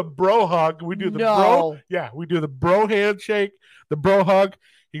 We do the bro hug. We do the bro. Yeah, we do the bro handshake, the bro hug.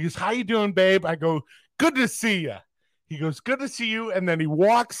 He goes, "How you doing, babe?" I go, "Good to see you." He goes, "Good to see you." And then he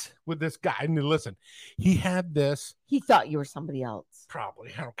walks with this guy. And listen, he had this. He thought you were somebody else.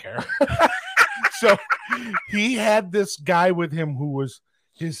 Probably. I don't care. So he had this guy with him who was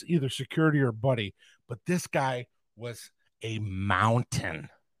his either security or buddy. But this guy was a mountain.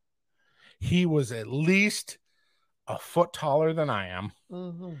 He was at least a foot taller than I am.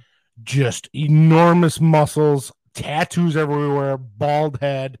 Mm-hmm. Just enormous muscles, tattoos everywhere, bald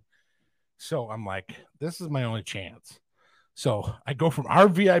head. So I'm like, this is my only chance. So I go from our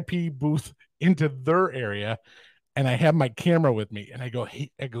VIP booth into their area, and I have my camera with me. And I go,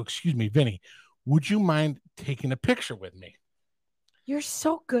 "Excuse me, Vinny, would you mind taking a picture with me?" You're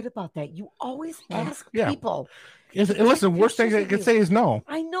so good about that. You always ask people. Listen, worst thing I could say is no.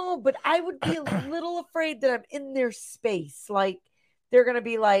 I know, but I would be a little afraid that I'm in their space. Like they're gonna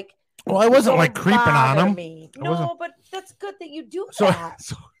be like, well, I wasn't like creeping on them. No, but that's good that you do that.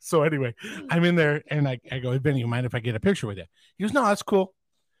 So anyway, I'm in there and I go, "Hey, Benny, you mind if I get a picture with you?" He goes, "No, that's cool."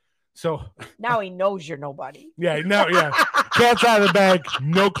 So now he knows you're nobody. Yeah, cat's out of the bag,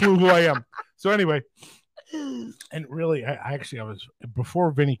 no clue who I am. So anyway. And really, I was before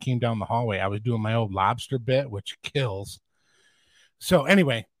Vinny came down the hallway, I was doing my old lobster bit, which kills. So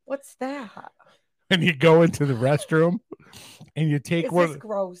anyway, what's that? And you go into the restroom and you take Is this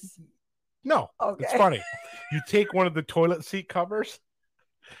gross? No, okay. It's funny. You take one of the toilet seat covers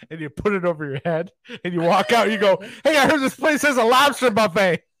and you put it over your head, and you walk out. And you go, "Hey, I heard this place has a lobster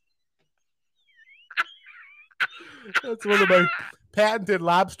buffet." That's one of my patented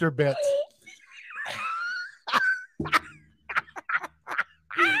lobster bits.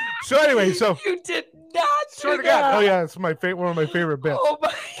 So anyway, you did not. Swear to God. Oh yeah, it's one of my favorite bits. Oh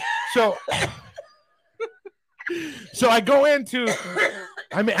my God. So I go into.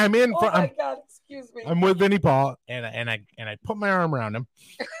 I'm in. Oh my God! Excuse me. I'm with Vinnie Paul, and I put my arm around him,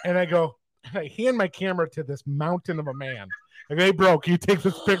 and I go, and I hand my camera to this mountain of a man. I go, "Hey, bro, can you take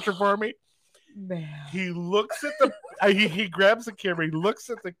this picture for me?" Man. He looks at the. He grabs the camera. He looks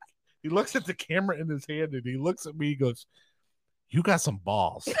at the camera in his hand, and he looks at me. He goes, "You got some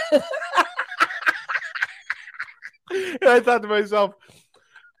balls." And I thought to myself,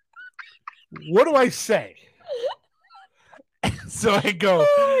 what do I say? So I go.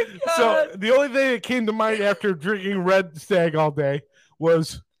 Oh so the only thing that came to mind after drinking Red Stag all day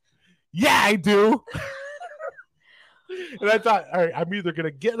was, "Yeah, I do." And I thought, all right, I'm either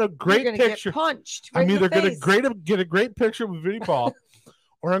gonna get a great picture. Get punched. I'm either gonna get a great picture with Vinnie Paul,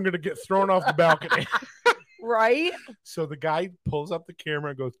 or I'm gonna get thrown off the balcony. Right. So the guy pulls up the camera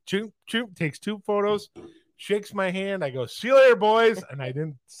and goes, "Choop, choop," takes 2 photos, shakes my hand. I go, "See you later, boys," and I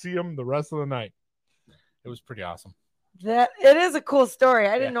didn't see him the rest of the night. It was pretty awesome. That it is a cool story.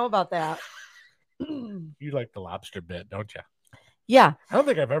 I didn't know about that. You like the lobster bit, don't you? Yeah. I don't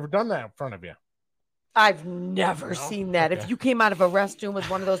think I've ever done that in front of you. I've never seen that. Okay. If you came out of a restroom with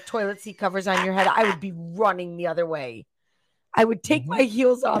one of those toilet seat covers on your head, I would be running the other way. I would take my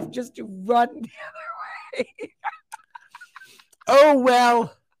heels off just to run the other way. Oh,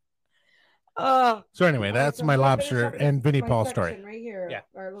 well. So anyway, that's my lobster and Vinnie Paul story. Right here. Yeah.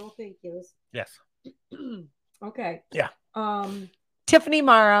 Our little thank yous. Yes. Okay. Yeah. Tiffany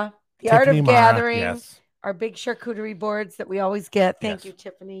Mara, the Tiffany Art of Mara, Gathering, yes. Our big charcuterie boards that we always get. Thank you,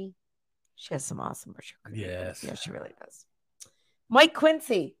 Tiffany. She has some awesome charcuterie. Yes. Yeah, she really does. Mike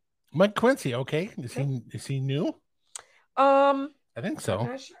Quincy. Okay. Is he new? I think so. I'm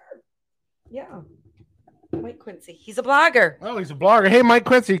not sure. Yeah. Mike Quincy. He's a blogger. Oh, he's a blogger. Hey, Mike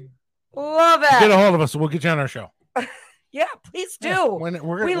Quincy. Love it. Get a hold of us. We'll get you on our show. Yeah, please do. Yeah,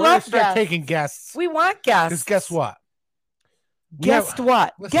 we're going to start taking guests. We want guests. Because guess what? Guess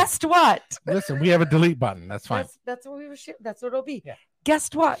what? Listen, we have a delete button. That's fine. That's what we were. That's what it'll be. Yeah.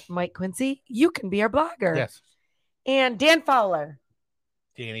 Guess what, Mike Quincy? You can be our blogger. Yes. And Dan Fowler.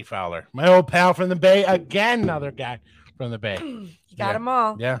 Danny Fowler, my old pal from the Bay. Again, another guy from the Bay. You got them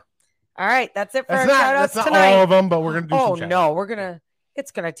all. Yeah. All right, that's it for our shout outs tonight. Not all of them, but we're gonna do. Oh no,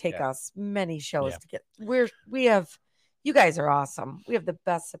 it's gonna take us many shows to get. We have. You guys are awesome. We have the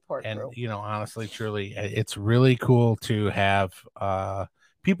best support group. And honestly, truly, it's really cool to have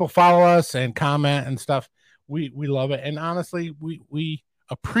people follow us and comment and stuff. We love it, and honestly, we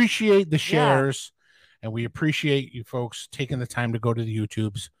appreciate the shares, and we appreciate you folks taking the time to go to the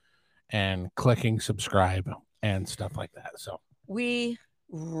YouTubes and clicking subscribe and stuff like that. So we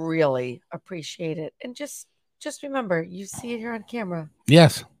really appreciate it, and just remember, you see it here on camera.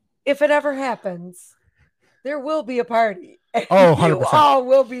 Yes. If it ever happens, there will be a party. Oh, 100%. You all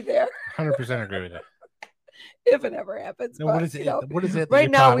will be there. 100% agree with that. If it ever happens. No, what is it? What is it? Right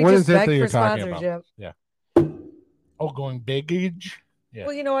now, we just beg for sponsorship. Yeah. Oh, going big age? Yeah.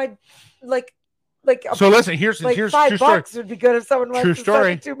 Well, I'd like. So listen, here's $5 would be good if someone wants to send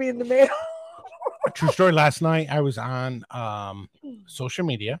it to me in the mail. True story. Last night I was on social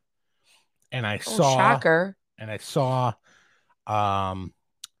media, and I saw. Shocker. And I saw,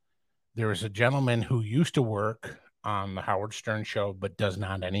 there was a gentleman who used to work on the Howard Stern show, but does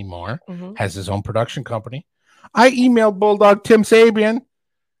not anymore. Mm-hmm. Has his own production company. I emailed Bulldog Tim Sabian,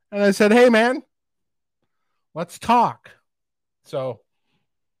 and I said, "Hey, man, let's talk." So,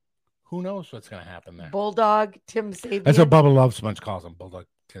 who knows what's going to happen there? Bulldog Tim Sabian. That's what Bubba Love Sponge calls him, Bulldog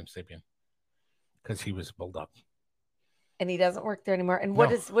Tim Sabian, because he was a bulldog. And he doesn't work there anymore. And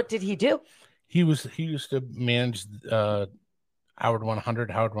what did he do? He used to manage Howard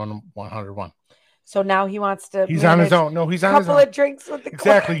 100, Howard 101. So now he wants to. He's on his own. No, he's on his own. A couple of drinks with the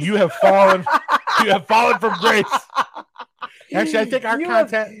exactly. Course. You have fallen. You have fallen from grace. Actually, I think our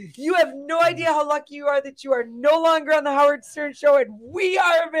content. You have no idea how lucky you are that you are no longer on the Howard Stern show, and we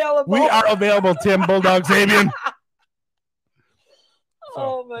are available. We are available, Tim Bulldog Sabian.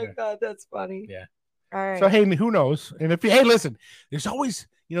 Oh my God, that's funny. Yeah. All right. So hey, who knows? And if listen, there's always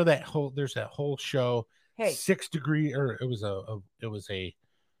that whole show. Hey, 6 Degrees, or it was a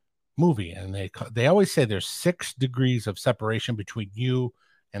movie, and they always say there's 6 degrees of separation between you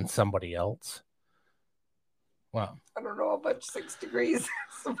and somebody else. Well, I don't know how much 6 degrees.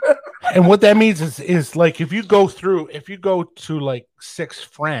 And what that means is like if you go to like 6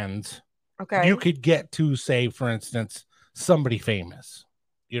 friends, okay, you could get to, say, for instance, somebody famous.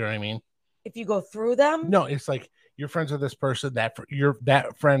 You know what I mean? If you go through them? No, it's like you're friends with this person. That friend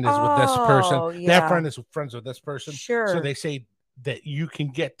is with this person. Yeah. That friend is friends with this person. Sure. So they say that you can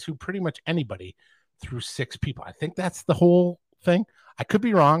get to pretty much anybody through 6 people. I think that's the whole thing. I could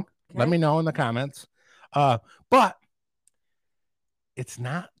be wrong. Okay. Let me know in the comments. But it's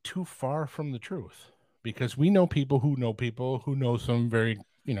not too far from the truth because we know people who know some very,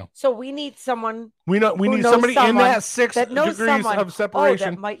 So we need someone. We need somebody in that 6 degrees of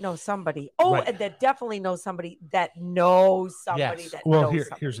separation. That might know somebody. Right. And that definitely knows somebody that knows somebody that knows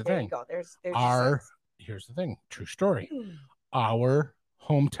somebody. Here's the thing. There you go. Here's the thing. True story. Our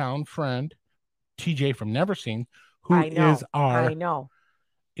hometown friend, TJ from Neverseen, who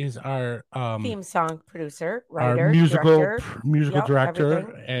is our theme song producer, writer, our musical director,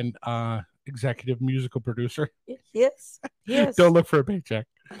 everything. And executive musical producer. Yes. Don't look for a paycheck.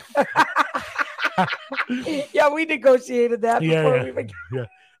 Yeah, we negotiated that before we began.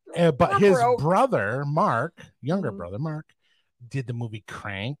 But his brother, Mark, younger brother, Mark, did the movie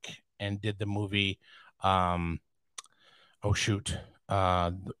Crank and did the movie it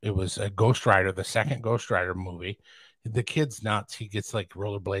was a Ghost Rider, the second Ghost Rider movie. The kid's nuts. He gets like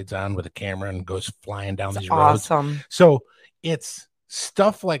rollerblades on with a camera and goes flying down these roads. Awesome. So it's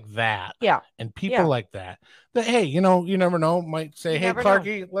stuff like that. Yeah. And people like that, hey, you never know, might say, hey,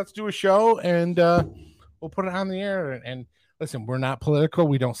 Clarky, let's do a show and we'll put it on the air. And listen, we're not political.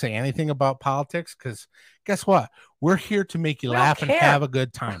 We don't say anything about politics because guess what? We're here to make you laugh and have a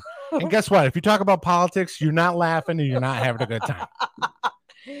good time. And guess what? If you talk about politics, you're not laughing and you're not having a good time.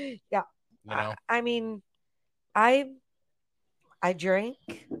 Yeah. I mean, I drink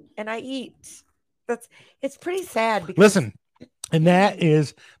and I eat. It's pretty sad because listen, and that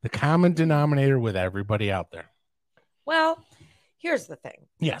is the common denominator with everybody out there. Well, here's the thing.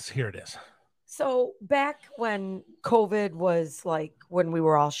 Yes, here it is. So back when COVID was like when we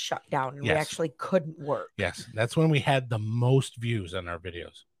were all shut down and we actually couldn't work. Yes, that's when we had the most views on our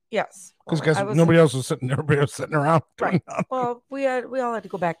videos. Yes, because everybody else was sitting around. Right. Well, we all had to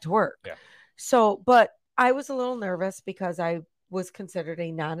go back to work. Yeah. So, but I was a little nervous because I was considered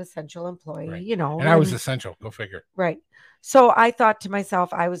a non-essential employee, right. And I was essential. Go figure. Right. So I thought to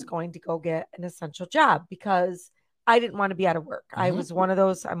myself, I was going to go get an essential job because I didn't want to be out of work. I was one of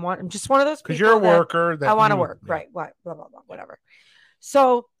those. I'm just one of those people. Because you're a worker. I want to work. Yeah. Right. Blah, blah, blah, whatever.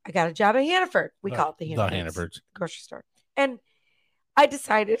 So I got a job at Hannaford. We call it the Hannaford grocery store. And I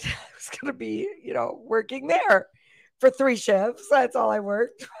decided I was going to be, working there for 3 shifts. That's all I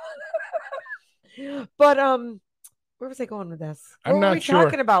worked. But where was I going with this? What were we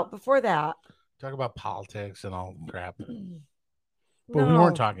talking about before that? Talk about politics and all crap. But we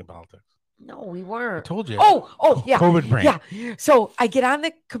weren't talking politics. No, we weren't. I told you. Oh, yeah. COVID brain. Yeah. So I get on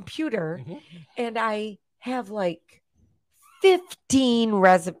the computer and I have like 15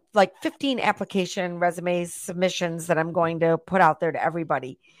 application resumes, submissions that I'm going to put out there to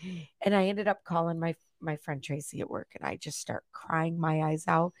everybody. And I ended up calling my friend Tracy at work and I just start crying my eyes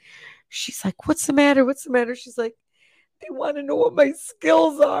out. She's like, what's the matter? What's the matter? She's like, they want to know what my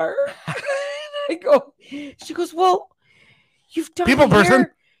skills are. She goes, well, you've done people hair. Person.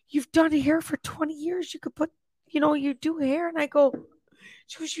 You've done hair for 20 years. You could put, you do hair. And I go,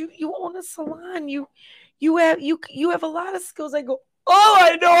 she goes, you own a salon. You have a lot of skills. I go, all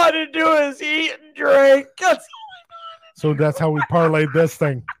I know how to do is eat and drink. So that's how we parlayed this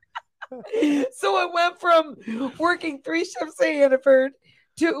thing. So it went from working 3 shifts at Hannaford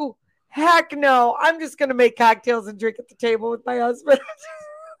to heck no, I'm just going to make cocktails and drink at the table with my husband.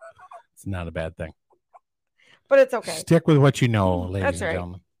 It's not a bad thing. But it's okay. Stick with what you know, ladies and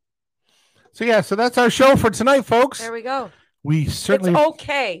gentlemen. So that's our show for tonight, folks. There we go. It's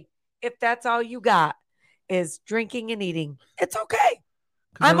okay if that's all you got is drinking and eating. It's okay.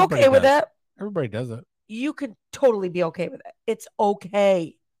 I'm okay with it. Everybody does it. You could totally be okay with it. It's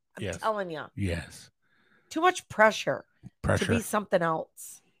okay. I'm telling you. Yes. Too much pressure to be something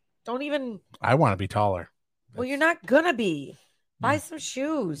else. Don't even. I want to be taller. Well, you're not going to be. Buy some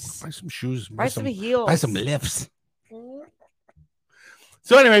shoes. Buy some heels. Buy some lifts.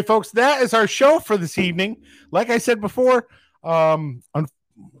 So anyway, folks, that is our show for this evening. Like I said before,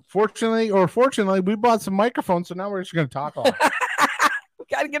 unfortunately or fortunately, we bought some microphones, so now we're just going to talk all. We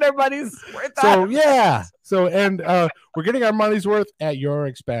got to get our money's worth. So yeah. So we're getting our money's worth at your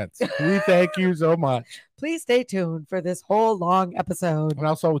expense. We thank you so much. Please stay tuned for this whole long episode. And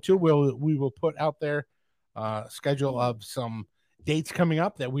also, too, we will put out there schedule of some dates coming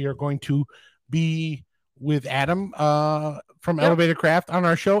up that we are going to be with Adam from Elevated Craft on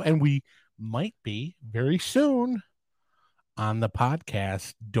our show, and we might be very soon on the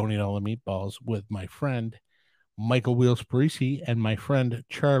podcast Don't Eat All the Meatballs with my friend Michael Wheels Parisi and my friend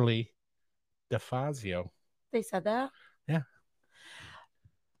Charlie DeFazio. They said that? Yeah.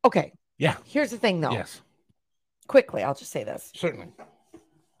 Okay. Yeah. Here's the thing, though. Yes. Quickly, I'll just say this. Certainly.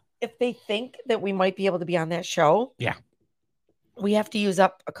 If they think that we might be able to be on that show, we have to use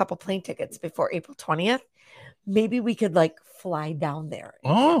up a couple plane tickets before April 20th. Maybe we could like fly down there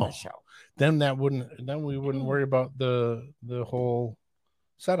and be on the show. Then we wouldn't worry about the whole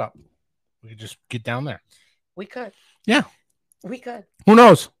setup. We could just get down there. We could. Yeah. We could. Who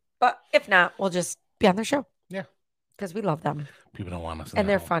knows? But if not, we'll just be on their show. Yeah. Because we love them. People don't want us. And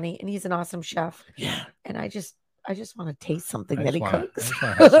they're funny. And he's an awesome chef. Yeah. And I just want to taste something that he cooks. I just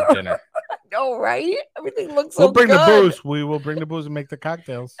want to have some dinner. No, right? Everything looks so good. We'll bring the booze. We will bring the booze and make the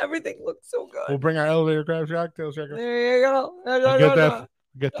cocktails. Everything looks so good. We'll bring our Elevator Craft cocktails. There you go.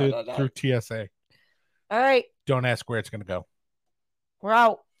 Get through TSA. All right. Don't ask where it's going to go. We're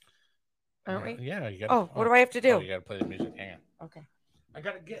out. Aren't we? Yeah. You gotta, what do I have to do? You got to play the music. Hang on. Okay. I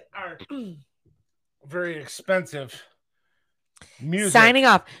got to get our very expensive music. Signing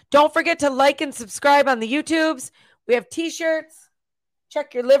off. Don't forget to like and subscribe on the YouTubes. We have t-shirts.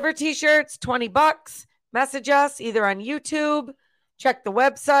 Check your liver t-shirts, $20. Message us either on YouTube. Check the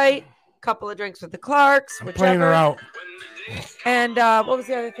website. Couple of drinks with the Clarks. I'm playing her out. And what was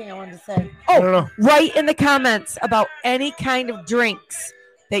the other thing I wanted to say? Oh, write in the comments about any kind of drinks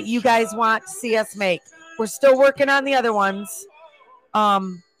that you guys want to see us make. We're still working on the other ones.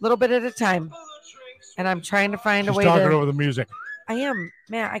 Little bit at a time. And I'm trying to find a way to... She's talking over the music. I am.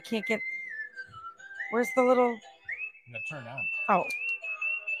 Man, I can't get... Where's the little... You gotta turn on. Oh.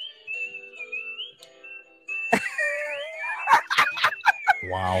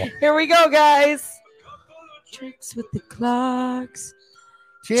 Wow. Here we go, guys. Drinks with the Clarks.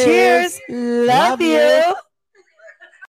 Cheers. Love you.